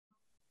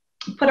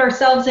put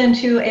ourselves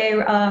into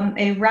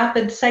a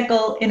rapid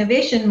cycle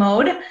innovation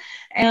mode,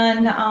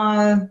 and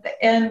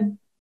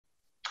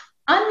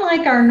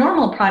unlike our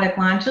normal product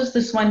launches,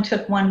 this one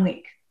took 1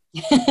 week.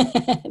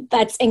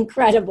 That's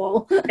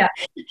incredible. Yeah.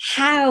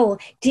 How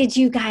did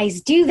you guys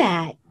do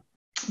that?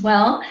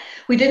 Well,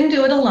 we didn't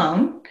do it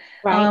alone.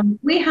 Right.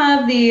 We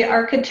have the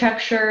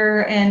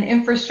architecture and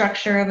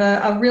infrastructure of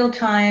a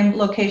real-time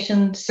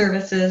location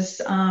services,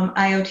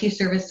 IoT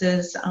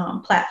services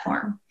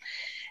platform.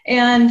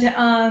 And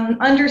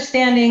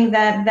understanding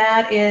that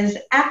that is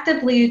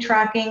actively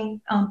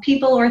tracking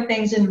people or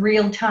things in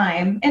real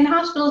time. And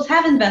hospitals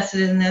have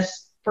invested in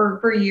this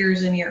for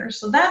years and years.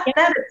 So that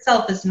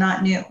itself is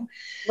not new.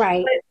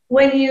 Right. But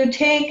when you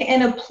take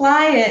and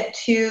apply it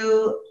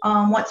to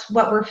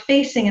what we're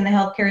facing in the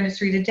healthcare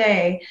industry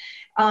today,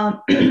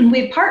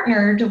 we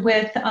partnered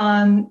with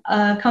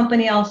a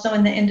company also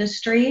in the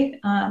industry,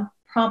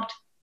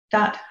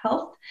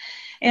 Prompt.Health,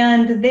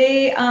 and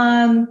they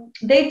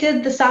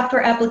did the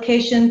software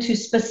application to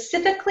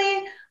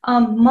specifically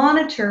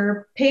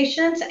monitor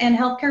patients and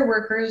healthcare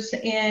workers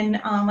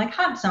in like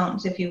hot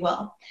zones, if you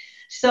will.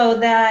 So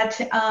that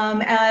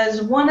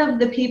as one of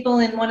the people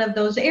in one of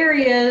those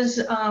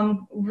areas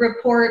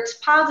reports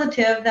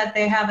positive that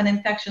they have an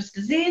infectious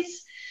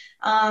disease,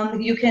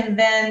 you can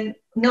then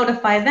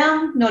notify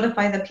them,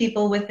 notify the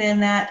people within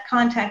that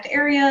contact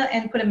area,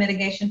 and put a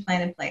mitigation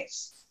plan in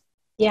place.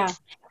 Yeah,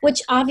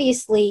 which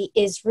obviously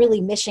is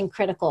really mission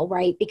critical,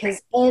 right?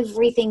 Because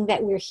everything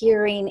that we're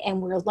hearing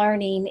and we're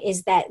learning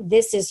is that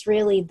this is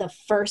really the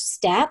first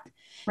step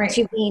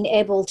to being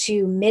able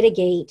to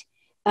mitigate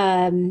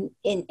and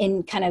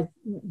kind of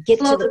get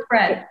slow to the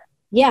spread.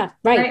 Yeah,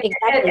 right.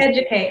 Exactly.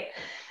 Educate.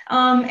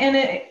 And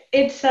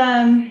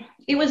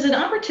it was an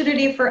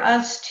opportunity for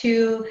us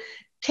to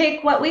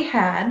take what we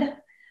had,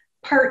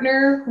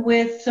 partner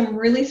with some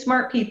really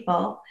smart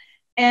people,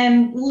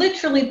 and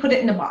literally put it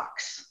in a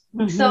box.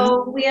 Mm-hmm.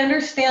 So we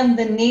understand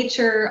the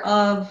nature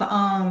of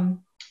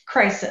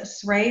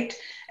crisis, right?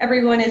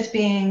 Everyone is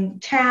being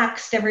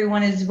taxed,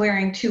 everyone is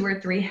wearing 2 or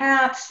 3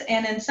 hats,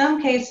 and in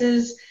some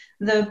cases,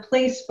 the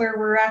place where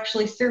we're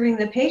actually serving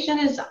the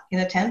patient is in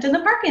a tent in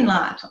the parking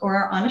lot,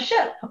 or on a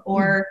ship,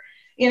 or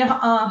in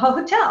a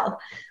hotel.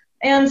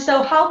 And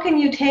so how can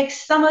you take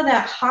some of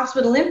that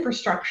hospital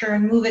infrastructure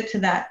and move it to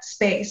that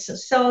space?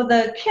 So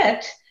the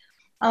kit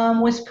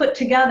was put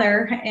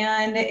together,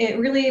 and it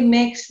really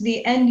makes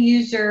the end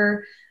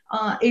user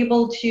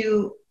able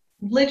to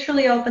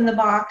literally open the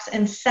box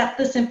and set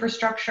this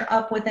infrastructure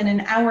up within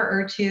an hour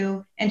or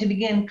 2, and to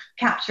begin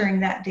capturing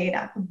that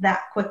data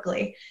that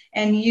quickly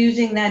and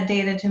using that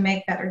data to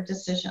make better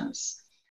decisions.